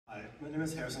My name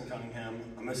is Harrison Cunningham.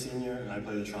 I'm a senior and I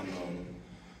play the trombone.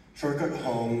 Shortcut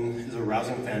Home is a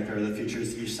rousing fanfare that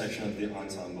features each section of the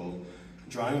ensemble.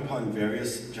 Drawing upon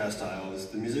various jazz styles,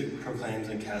 the music proclaims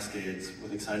and cascades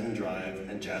with exciting drive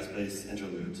and jazz-based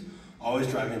interludes, always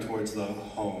driving towards the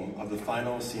home of the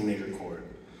final C major chord.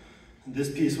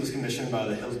 This piece was commissioned by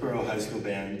the Hillsborough High School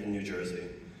Band in New Jersey.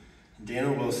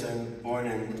 Dana Wilson, born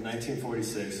in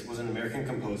 1946, was an American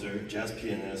composer, jazz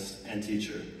pianist, and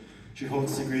teacher. She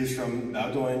holds degrees from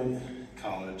Bowdoin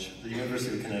College, the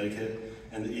University of Connecticut,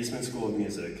 and the Eastman School of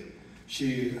Music.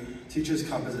 She teaches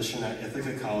composition at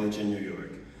Ithaca College in New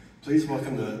York. Please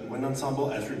welcome the Wind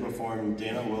Ensemble as we perform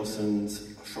Dana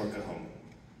Wilson's Shortcut Home.